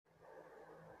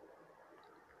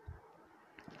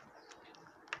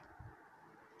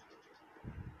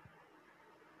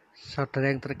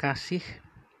Saudara yang terkasih,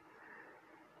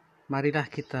 marilah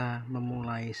kita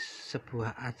memulai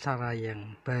sebuah acara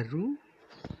yang baru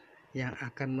yang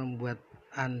akan membuat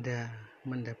Anda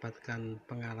mendapatkan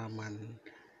pengalaman,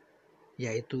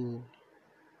 yaitu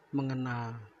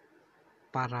mengenal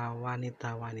para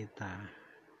wanita-wanita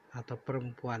atau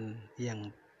perempuan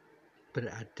yang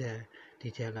berada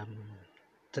di dalam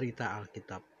cerita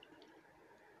Alkitab.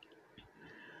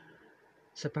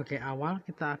 Sebagai awal,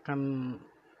 kita akan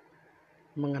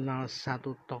mengenal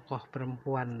satu tokoh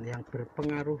perempuan yang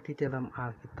berpengaruh di dalam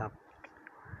Alkitab.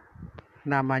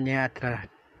 Namanya adalah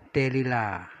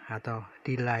Delila atau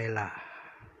Delilah.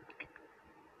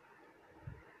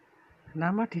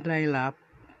 Nama Delilah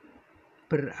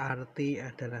berarti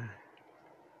adalah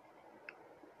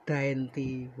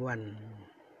dainty one,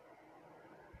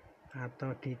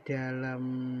 atau di dalam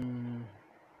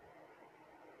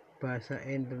bahasa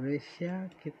Indonesia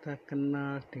kita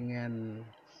kenal dengan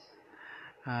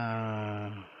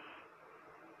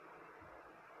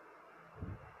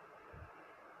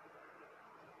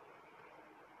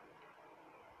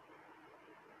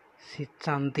si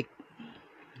cantik.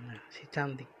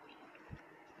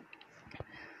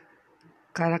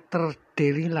 Karakter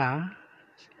Delila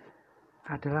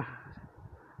adalah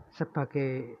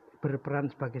berperan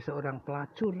sebagai seorang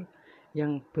pelacur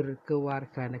yang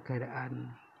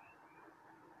berkewarganegaraan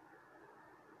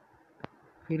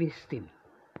Filistin.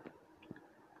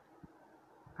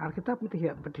 Alkitab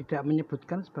tidak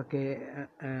menyebutkan sebagai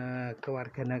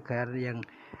kewarganegaraan yang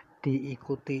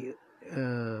diikuti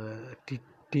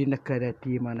di negara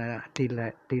di mana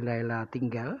Delilah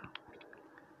tinggal,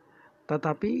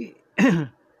 tetapi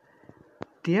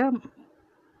dia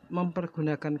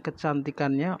mempergunakan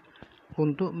kecantikannya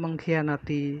untuk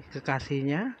mengkhianati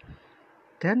kekasihnya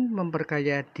dan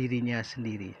memperkaya dirinya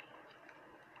sendiri.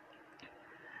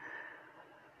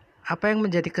 Apa yang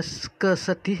menjadi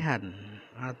kesedihan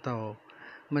atau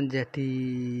menjadi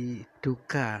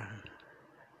duka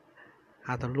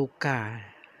atau luka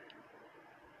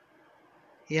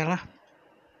ialah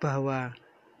bahwa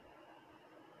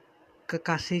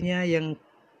kekasihnya yang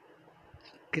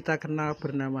kita kenal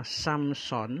bernama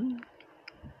Samson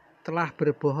telah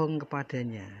berbohong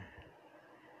kepadanya,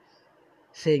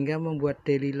 sehingga membuat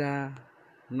Delila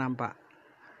nampak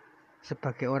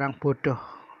sebagai orang bodoh,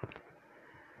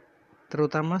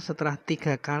 terutama setelah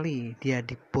 3 kali dia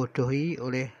dibodohi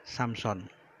oleh Samson.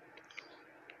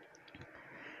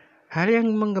 Hal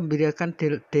yang menggembirakan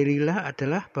Delila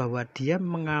adalah bahwa dia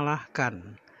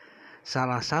mengalahkan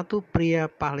salah satu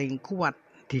pria paling kuat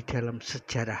di dalam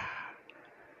sejarah,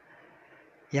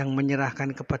 yang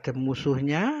menyerahkan kepada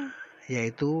musuhnya,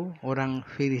 yaitu orang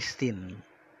Filistin.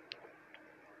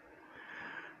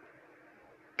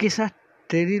 Kisah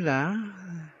Delila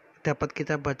dapat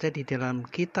kita baca di dalam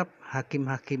kitab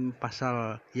Hakim-Hakim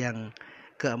pasal yang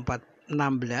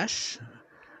ke-16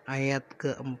 ayat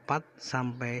ke-4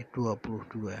 sampai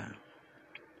 22.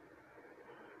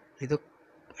 Itu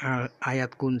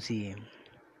ayat kunci.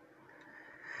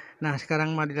 Nah,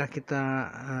 sekarang marilah kita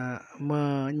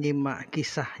menyimak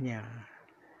kisahnya.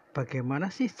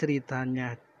 Bagaimana sih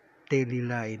ceritanya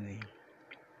Delila ini?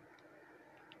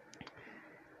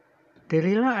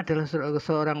 Delila adalah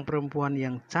seorang perempuan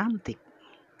yang cantik.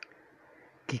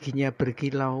 Giginya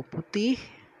berkilau putih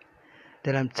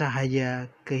dalam cahaya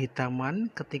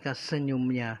kehitaman ketika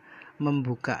senyumnya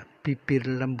membuka bibir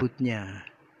lembutnya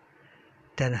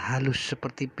dan halus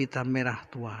seperti pita merah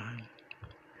tua.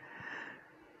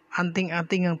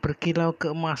 Anting-anting yang berkilau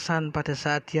keemasan pada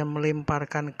saat dia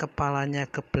melemparkan kepalanya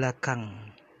ke belakang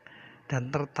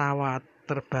dan tertawa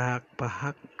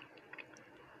terbahak-bahak.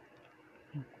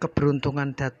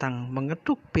 Keberuntungan datang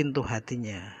mengetuk pintu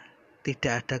hatinya.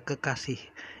 Tidak ada kekasih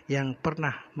yang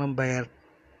pernah membayar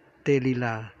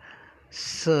Delila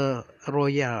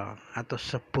seroyal atau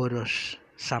seboros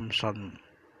Samson.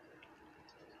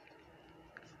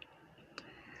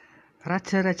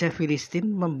 Raja-raja Filistin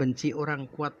membenci orang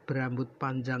kuat berambut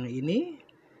panjang ini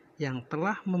yang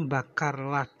telah membakar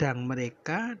ladang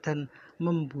mereka dan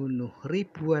membunuh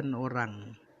ribuan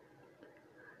orang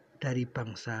dari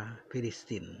bangsa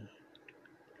Filistin.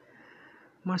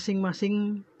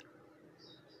 Masing-masing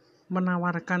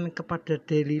menawarkan kepada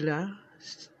Delila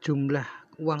jumlah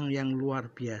uang yang luar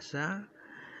biasa,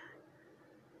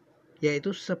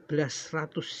 yaitu 1.100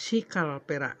 sikal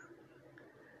perak,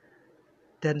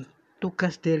 dan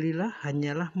tugas Delila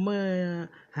hanyalah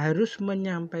harus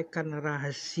menyampaikan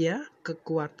rahasia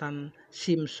kekuatan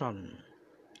Samson.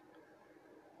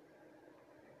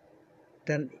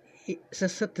 Dan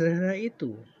sesederhana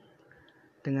itu,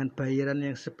 dengan bayaran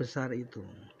yang sebesar itu,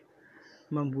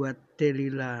 membuat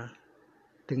Delila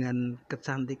dengan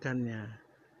kecantikannya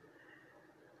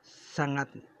sangat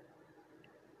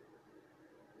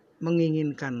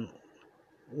menginginkan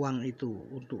uang itu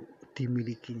untuk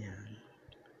dimilikinya.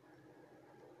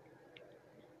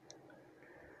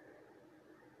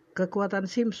 Kekuatan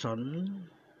Simson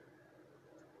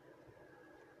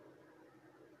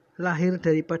lahir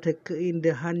daripada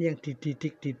keindahan yang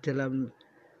dididik di dalam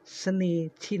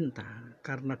seni cinta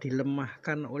karena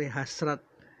dilemahkan oleh hasrat,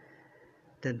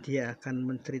 dan dia akan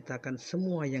menceritakan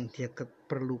semua yang dia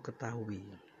perlu ketahui.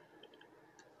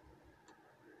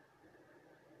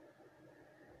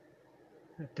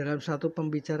 Dalam satu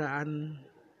pembicaraan,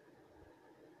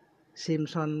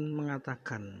 Simson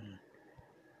mengatakan,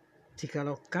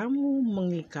 "Jikalau kamu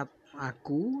mengikat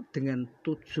aku dengan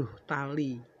 7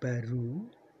 tali baru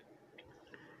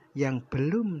yang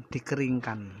belum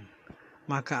dikeringkan,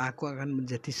 maka aku akan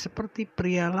menjadi seperti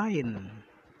pria lain,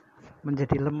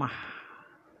 menjadi lemah."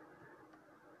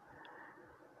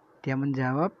 Dia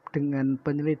menjawab dengan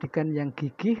penyelidikan yang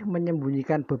gigih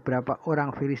menyembunyikan beberapa orang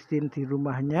Filistin di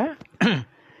rumahnya.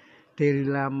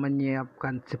 Delila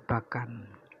menyiapkan jebakan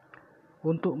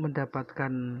untuk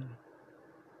mendapatkan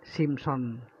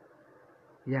Simson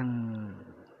yang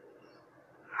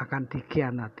akan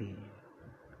dikhianati.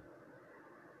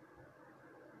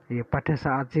 Pada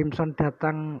saat Simson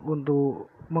datang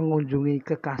untuk mengunjungi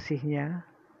kekasihnya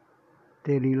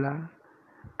Delila,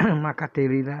 maka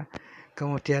Delila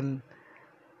kemudian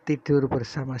tidur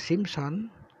bersama Simson,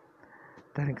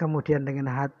 dan kemudian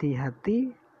dengan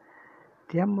hati-hati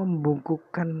dia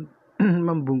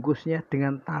membungkusnya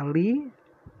dengan tali,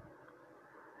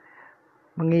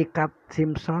 mengikat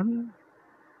Simson,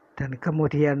 dan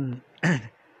kemudian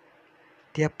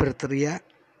dia berteriak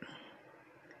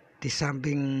di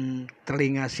samping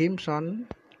telinga Simson,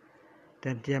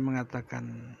 dan dia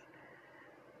mengatakan,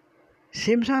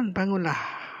 "Simson, bangunlah,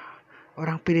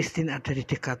 orang Filistin ada di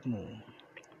dekatmu."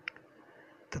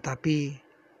 Tetapi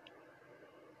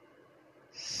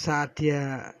saat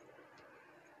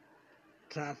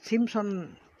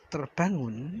Simson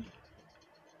terbangun,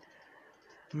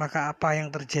 maka apa yang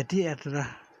terjadi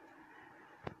adalah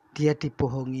dia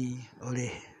dibohongi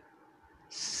oleh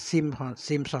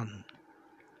Simson.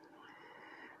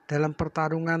 Dalam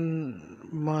pertarungan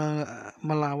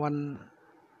melawan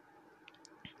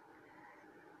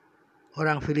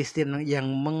orang Filistin yang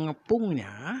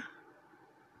mengepungnya,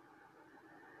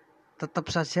 tetap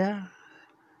saja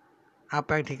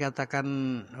apa yang dikatakan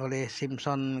oleh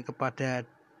Simson kepada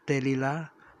Delila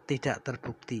tidak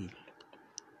terbukti,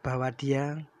 bahwa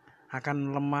dia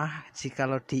akan lemah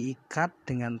jikalau diikat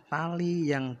dengan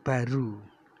tali yang baru.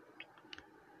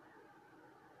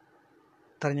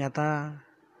 Ternyata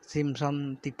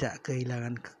Simson tidak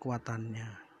kehilangan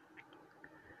kekuatannya.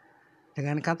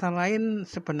 Dengan kata lain,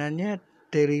 sebenarnya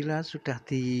Delila sudah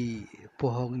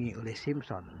dibohongi oleh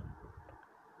Simson.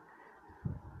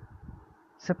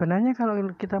 Sebenarnya kalau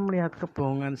kita melihat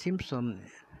kebohongan Simson,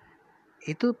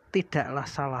 itu tidaklah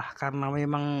salah, karena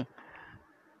memang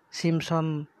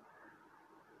Simson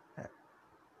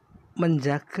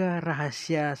menjaga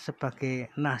rahasia sebagai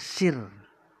nasir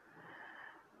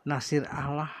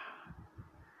Allah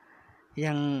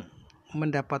yang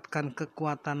mendapatkan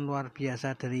kekuatan luar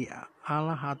biasa dari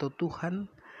Allah atau Tuhan,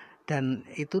 dan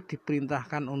itu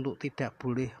diperintahkan untuk tidak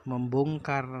boleh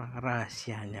membongkar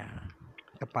rahasianya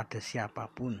kepada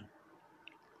siapapun.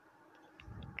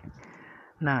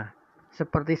 Nah,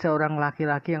 seperti seorang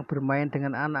laki-laki yang bermain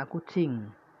dengan anak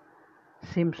kucing,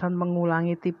 Simson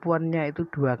mengulangi tipuannya itu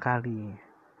 2 kali.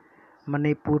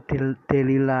 Menipu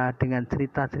Delila dengan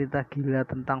cerita-cerita gila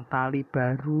tentang tali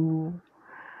baru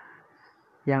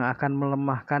yang akan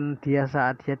melemahkan dia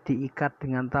saat dia diikat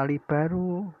dengan tali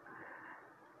baru,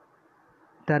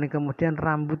 dan kemudian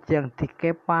rambut yang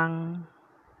dikepang.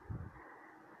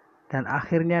 Dan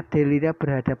akhirnya Delila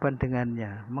berhadapan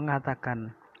dengannya,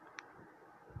 mengatakan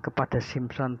kepada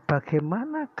Simson,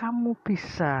 "Bagaimana kamu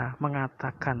bisa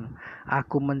mengatakan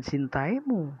aku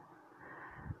mencintaimu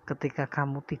ketika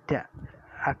kamu tidak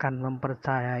akan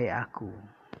mempercayai aku?"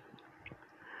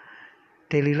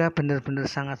 Delila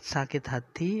benar-benar sangat sakit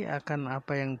hati akan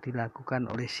apa yang dilakukan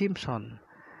oleh Simson.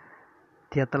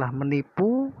 Dia telah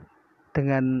menipu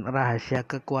dengan rahasia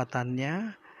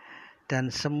kekuatannya,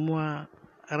 dan semua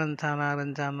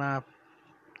rencana-rencana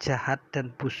jahat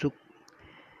dan busuk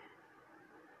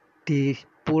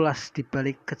dipulas di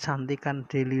balik kecantikan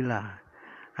Delila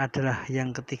adalah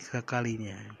yang ketiga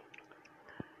kalinya.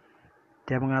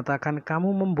 Dia mengatakan,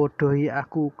 "Kamu membodohi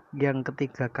aku yang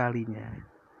ketiga kalinya.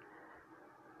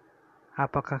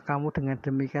 Apakah kamu dengan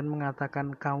demikian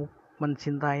mengatakan kamu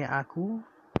mencintai aku?"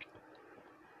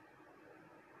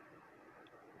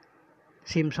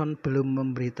 Simpson belum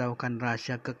memberitahukan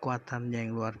rahasia kekuatannya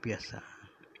yang luar biasa.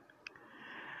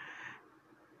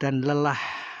 Dan lelah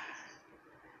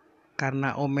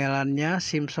karena omelannya,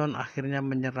 Simpson akhirnya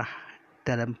menyerah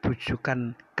dalam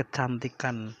bujukan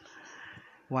kecantikan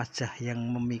wajah yang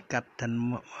memikat dan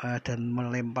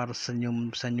melempar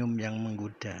senyum-senyum yang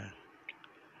menggoda.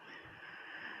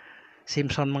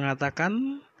 Simpson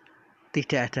mengatakan,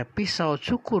 "Tidak ada pisau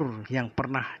cukur yang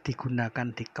pernah digunakan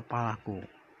di kepalaku,"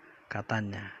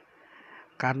 katanya,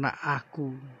 "karena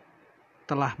aku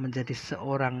telah menjadi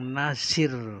seorang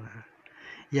nazir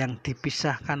yang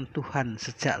dipisahkan Tuhan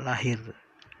sejak lahir.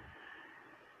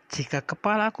 Jika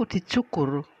kepalaku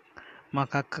dicukur,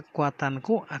 maka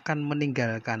kekuatanku akan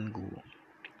meninggalkanku,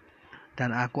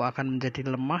 dan aku akan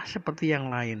menjadi lemah seperti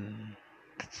yang lain,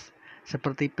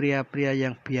 seperti pria-pria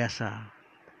yang biasa.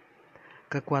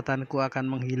 Kekuatanku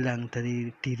akan menghilang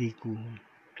dari diriku."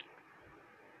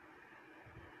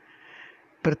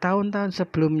 Bertahun-tahun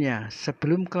sebelumnya,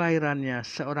 sebelum kelahirannya,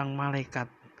 seorang malaikat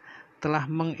telah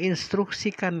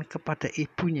menginstruksikan kepada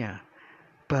ibunya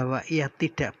bahwa ia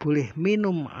tidak boleh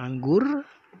minum anggur.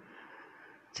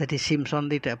 Jadi Simpson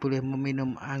tidak boleh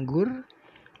meminum anggur,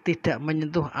 tidak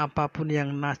menyentuh apapun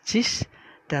yang najis,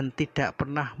 dan tidak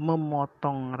pernah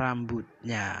memotong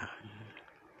rambutnya.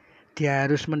 Dia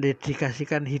harus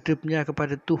mendedikasikan hidupnya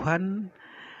kepada Tuhan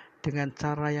dengan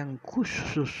cara yang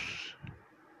khusus.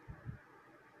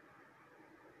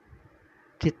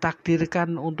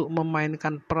 Ditakdirkan untuk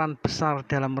memainkan peran besar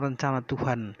dalam rencana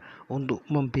Tuhan untuk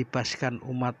membebaskan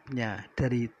umatnya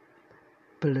dari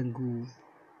belenggu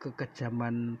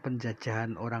kekejaman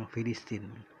penjajahan orang Filistin.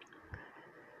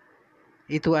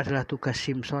 Itu adalah tugas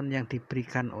Simpson yang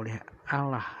diberikan oleh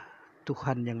Allah,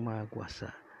 Tuhan yang Maha Kuasa,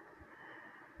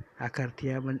 agar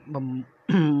dia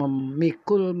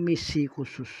memikul misi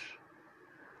khusus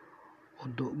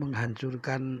untuk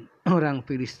menghancurkan orang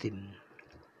Filistin.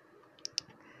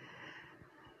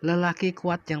 Lelaki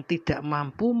kuat yang tidak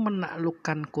mampu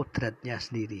menaklukkan kodratnya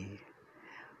sendiri.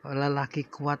 Lelaki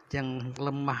kuat yang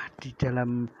lemah di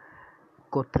dalam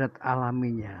kodrat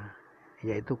alaminya,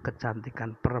 yaitu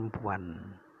kecantikan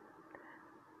perempuan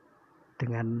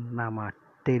dengan nama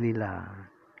Delila.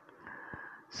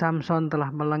 Samson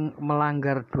telah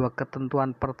melanggar 2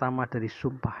 ketentuan pertama dari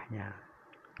sumpahnya.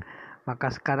 Maka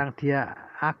sekarang dia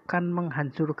akan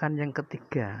menghancurkan yang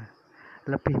ketiga,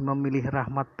 lebih memilih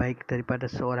rahmat baik daripada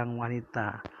seorang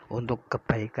wanita untuk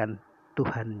kebaikan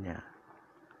Tuhannya.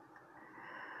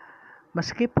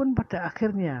 Meskipun pada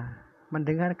akhirnya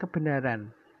mendengar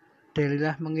kebenaran,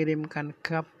 Delilah mengirimkan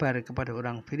kabar kepada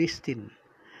orang Filistin,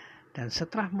 dan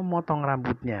setelah memotong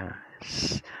rambutnya,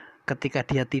 ketika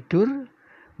dia tidur,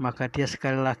 maka dia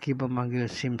sekali lagi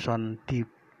memanggil Simpson di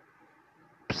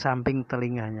samping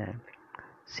telinganya.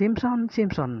 "Simpson,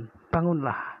 Simpson,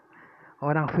 bangunlah.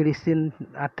 Orang Filistin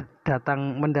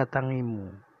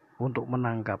mendatangimu untuk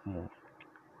menangkapmu."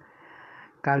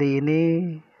 Kali ini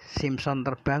Simpson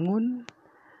terbangun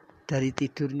dari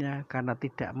tidurnya karena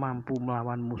tidak mampu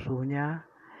melawan musuhnya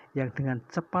yang dengan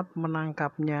cepat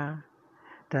menangkapnya,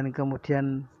 dan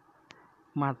kemudian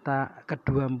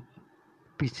kedua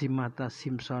biji mata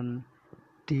Simpson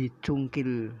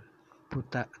dicungkil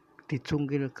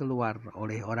keluar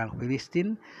oleh orang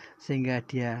Filistin sehingga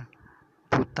dia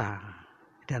buta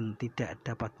dan tidak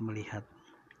dapat melihat.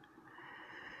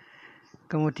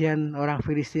 Kemudian orang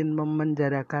Filistin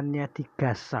memenjarakannya di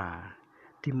Gaza,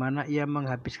 di mana ia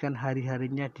menghabiskan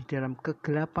hari-harinya di dalam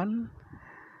kegelapan,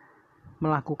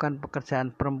 melakukan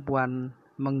pekerjaan perempuan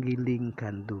menggiling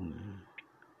gandum.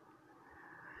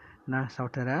 Nah,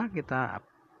 saudara, kita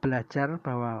belajar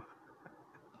bahwa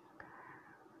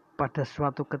pada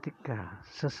suatu ketika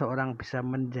seseorang bisa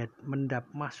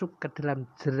masuk ke dalam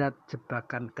jerat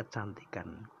jebakan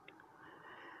kecantikan.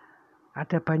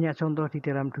 Ada banyak contoh di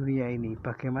dalam dunia ini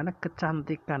bagaimana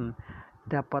kecantikan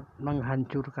dapat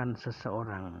menghancurkan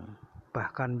seseorang,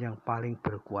 bahkan yang paling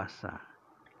berkuasa.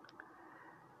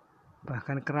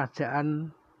 Bahkan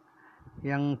kerajaan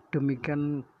yang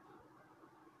demikian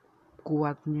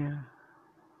kuatnya,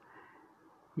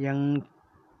 yang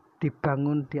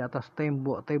dibangun di atas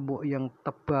tembok-tembok yang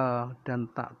tebal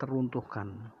dan tak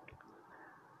teruntuhkan,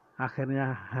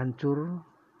 akhirnya hancur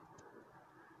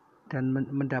dan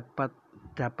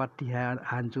dapat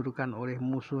dihancurkan oleh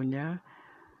musuhnya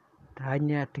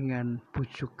hanya dengan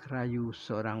bujuk rayu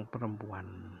seorang perempuan.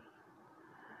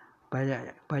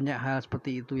 Banyak hal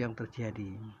seperti itu yang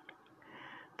terjadi.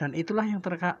 Dan itulah yang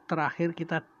terakhir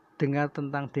kita dengar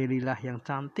tentang Delilah yang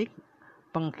cantik,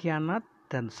 pengkhianat,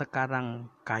 dan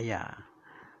sekarang kaya.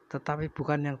 Tetapi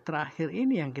bukan yang terakhir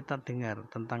ini yang kita dengar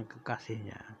tentang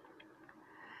kekasihnya.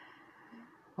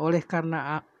 Oleh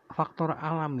karena faktor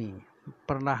alami.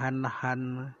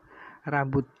 Perlahan-lahan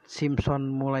rambut Simpson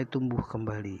mulai tumbuh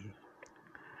kembali.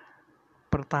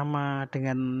 Pertama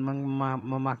dengan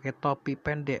memakai topi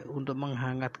pendek untuk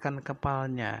menghangatkan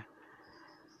kepalanya,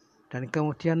 dan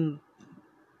kemudian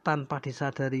tanpa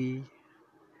disadari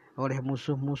oleh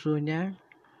musuh-musuhnya,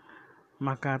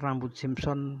 maka rambut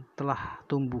Simpson telah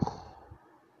tumbuh.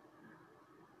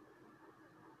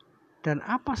 Dan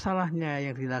apa salahnya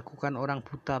yang dilakukan orang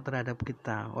buta terhadap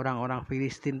kita? Orang-orang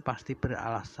Filistin pasti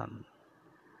beralasan.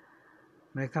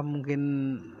 Mereka mungkin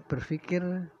berpikir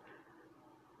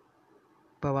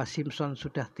bahwa Simpson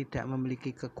sudah tidak memiliki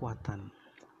kekuatan.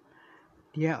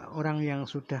 Dia orang yang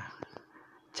sudah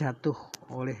jatuh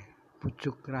oleh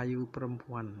bujuk rayu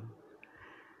perempuan,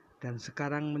 dan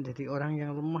sekarang menjadi orang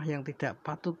yang lemah yang tidak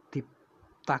patut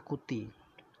ditakuti.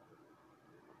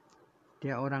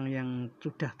 Dia orang yang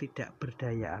sudah tidak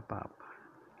berdaya apa-apa.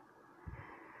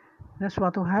 Nah,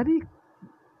 suatu hari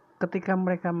ketika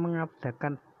mereka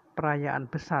mengadakan perayaan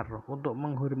besar untuk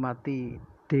menghormati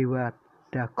dewa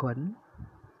Dagon,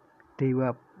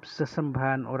 dewa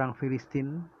sesembahan orang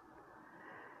Filistin,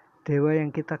 dewa yang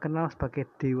kita kenal sebagai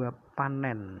dewa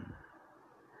panen.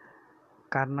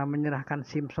 Karena menyerahkan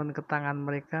Simpson ke tangan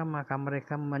mereka, maka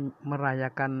mereka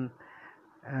merayakan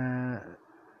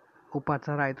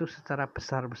upacara itu secara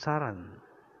besar-besaran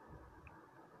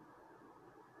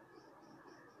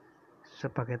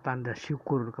sebagai tanda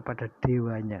syukur kepada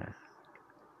dewanya.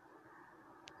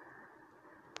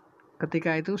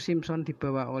 Ketika itu Simpson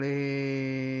dibawa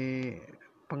oleh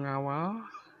pengawal,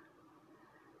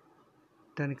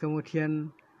 dan kemudian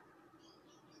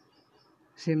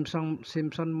Simpson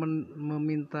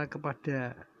meminta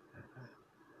kepada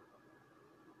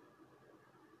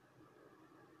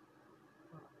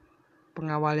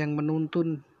pengawal yang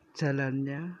menuntun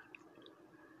jalannya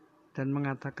dan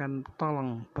mengatakan,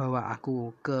 tolong bawa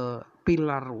aku ke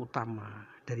pilar utama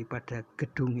daripada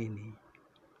gedung ini.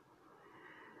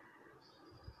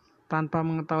 Tanpa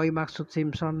mengetahui maksud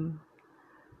Simpson,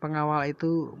 pengawal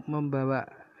itu membawa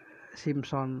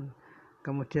Simpson,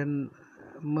 kemudian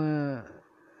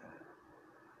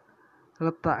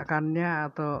meletakkannya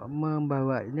atau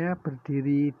membawanya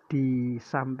berdiri di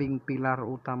samping pilar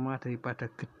utama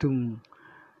daripada gedung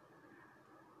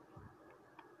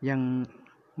yang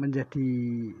menjadi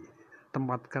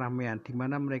tempat keramaian, di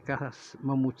mana mereka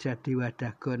memuja dewa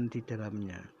Dagon di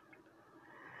dalamnya.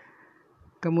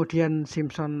 Kemudian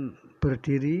Simpson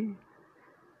berdiri,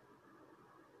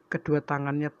 kedua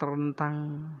tangannya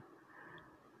terentang,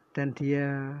 dan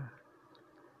dia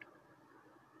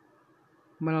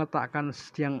meletakkan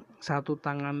yang satu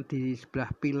tangan di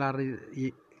sebelah pilar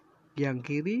yang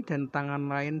kiri dan tangan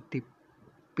lain di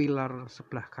pilar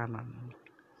sebelah kanan.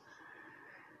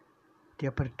 Dia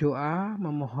berdoa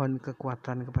memohon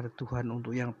kekuatan kepada Tuhan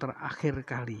untuk yang terakhir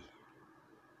kali.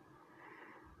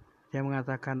 Dia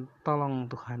mengatakan, tolong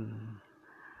Tuhan,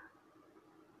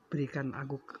 berikan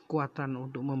aku kekuatan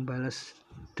untuk membalas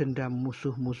dendam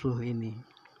musuh-musuh ini.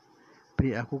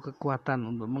 Beri aku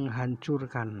kekuatan untuk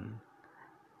menghancurkan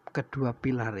kedua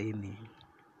pilar ini.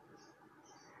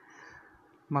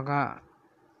 Maka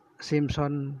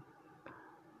Simpson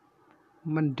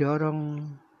mendorong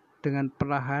dengan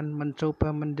perlahan,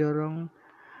 mencoba mendorong,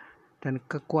 dan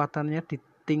kekuatannya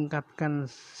ditingkatkan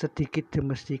sedikit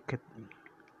demi sedikit.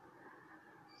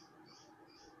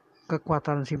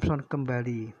 Kekuatan Simpson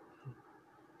kembali.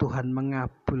 Tuhan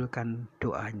mengabulkan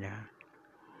doanya.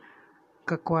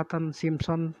 Kekuatan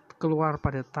Simpson keluar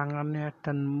pada tangannya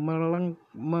dan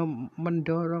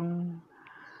mendorong,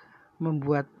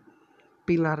 membuat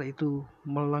pilar itu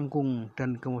melengkung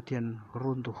dan kemudian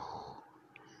runtuh.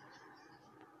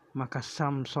 Maka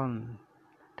Samson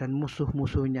dan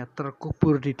musuh-musuhnya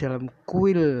terkubur di dalam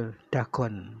kuil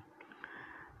Dagon,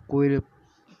 kuil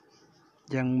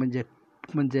yang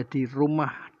menjadi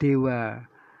rumah dewa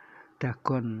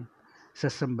Dagon,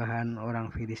 sesembahan orang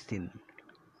Filistin.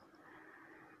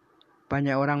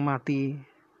 Banyak orang mati,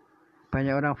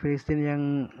 banyak orang Filistin yang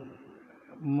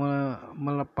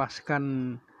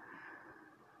melepaskan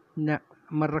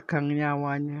meregang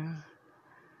nyawanya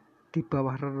di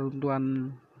bawah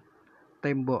reruntuhan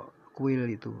tembok kuil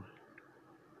itu.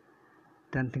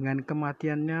 Dan dengan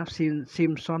kematiannya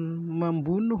Simpson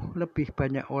membunuh lebih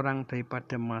banyak orang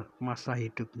daripada masa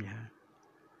hidupnya.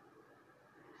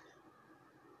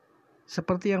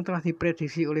 Seperti yang telah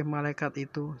diprediksi oleh malaikat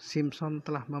itu, Simpson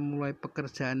telah memulai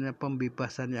pekerjaannya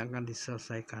pembebasan yang akan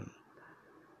diselesaikan.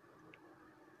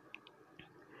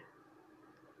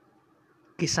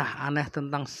 Kisah aneh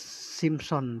tentang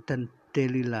Simpson dan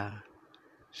Delila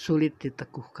sulit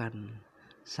diteguhkan,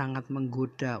 sangat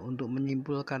menggoda untuk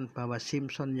menyimpulkan bahwa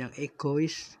Simpson yang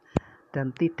egois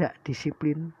dan tidak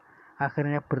disiplin,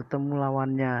 akhirnya bertemu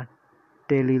lawannya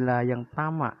Delila yang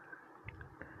tamak,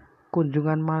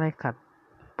 kunjungan malaikat,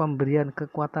 pemberian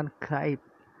kekuatan gaib,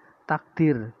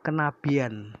 takdir,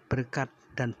 kenabian, berkat,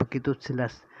 dan begitu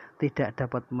jelas tidak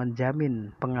dapat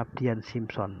menjamin pengabdian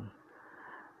Simson.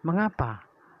 Mengapa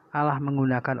Allah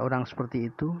menggunakan orang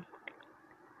seperti itu?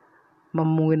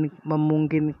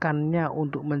 Memungkinkannya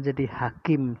untuk menjadi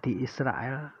hakim di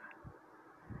Israel.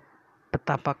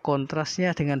 Betapa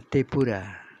kontrasnya dengan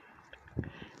Deborah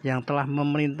yang telah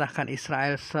memerintahkan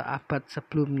Israel seabad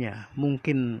sebelumnya.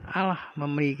 Mungkin Allah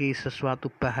memiliki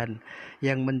sesuatu bahan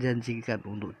yang menjanjikan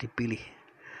untuk dipilih.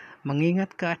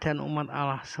 Mengingat keadaan umat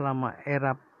Allah selama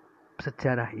era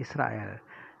sejarah Israel,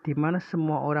 di mana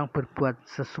semua orang berbuat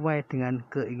sesuai dengan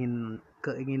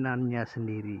keinginannya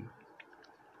sendiri.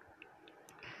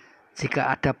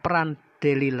 Jika ada peran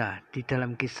Delila di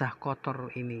dalam kisah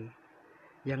kotor ini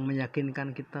yang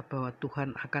meyakinkan kita bahwa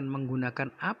Tuhan akan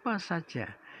menggunakan apa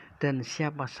saja dan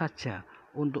siapa saja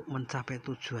untuk mencapai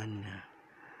tujuannya,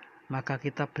 maka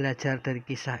kita belajar dari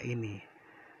kisah ini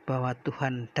bahwa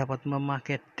Tuhan dapat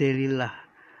memakai Delila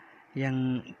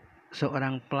yang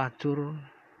seorang pelacur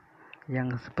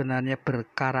yang sebenarnya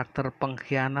berkarakter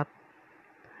pengkhianat,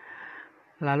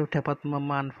 lalu dapat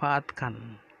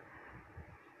memanfaatkan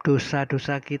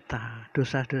dosa-dosa kita,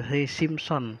 dosa-dosa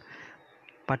Simson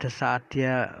pada saat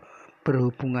dia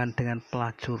berhubungan dengan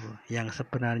pelacur yang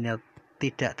sebenarnya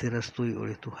tidak direstui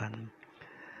oleh Tuhan.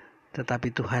 Tetapi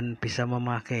Tuhan bisa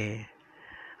memakai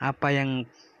apa yang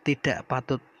tidak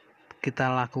patut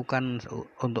kita lakukan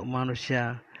untuk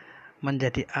manusia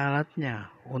menjadi alatnya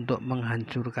untuk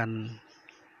menghancurkan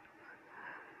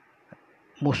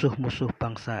musuh-musuh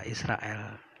bangsa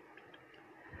Israel.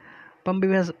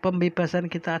 Pembebasan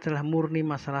kita adalah murni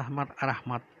masalah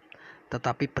rahmat,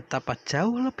 tetapi betapa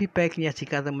jauh lebih baiknya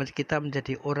jika kita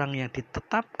menjadi orang yang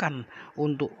ditetapkan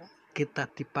untuk kita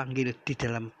dipanggil di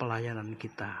dalam pelayanan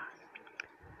kita.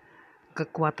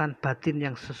 Kekuatan batin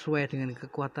yang sesuai dengan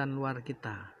kekuatan luar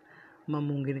kita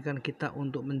memungkinkan kita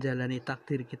untuk menjalani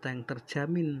takdir kita yang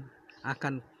terjamin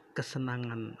akan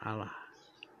kesenangan Allah.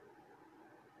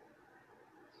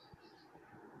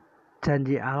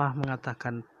 Janji Allah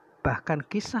mengatakan, bahkan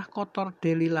kisah kotor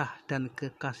Delila dan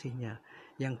kekasihnya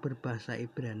yang berbahasa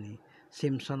Ibrani,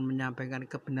 Simson menyampaikan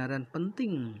kebenaran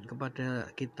penting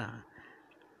kepada kita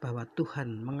bahwa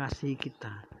Tuhan mengasihi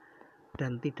kita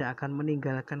dan tidak akan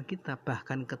meninggalkan kita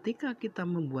bahkan ketika kita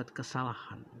membuat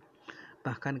kesalahan,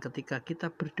 bahkan ketika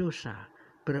kita berdosa.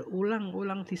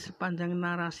 Berulang-ulang di sepanjang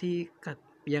narasi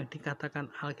yang dikatakan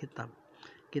Alkitab,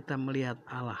 kita melihat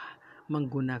Allah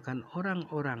menggunakan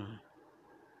orang-orang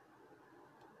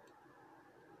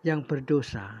yang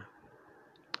berdosa,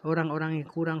 orang-orang yang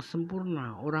kurang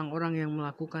sempurna, orang-orang yang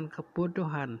melakukan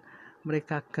kebodohan.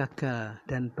 Mereka gagal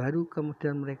dan baru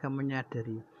kemudian mereka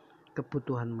menyadari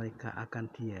kebutuhan mereka akan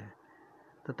Dia.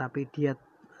 Tetapi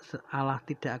Allah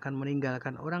tidak akan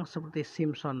meninggalkan orang seperti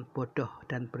Simson bodoh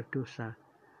dan berdosa.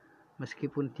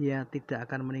 Meskipun Dia tidak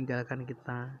akan meninggalkan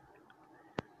kita,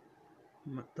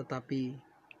 tetapi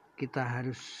kita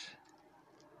harus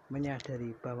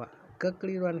menyadari bahwa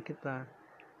kekeliruan kita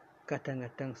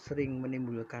kadang-kadang sering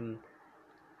menimbulkan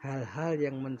hal-hal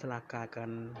yang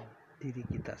mencelakakan diri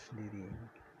kita sendiri.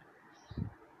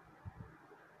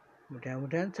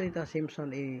 Mudah-mudahan cerita Simson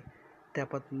ini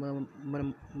dapat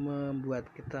membuat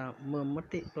kita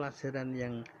memetik pelajaran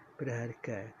yang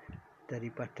berharga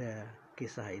daripada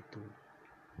kisah itu.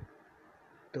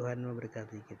 Tuhan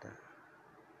memberkati kita.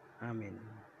 Amin.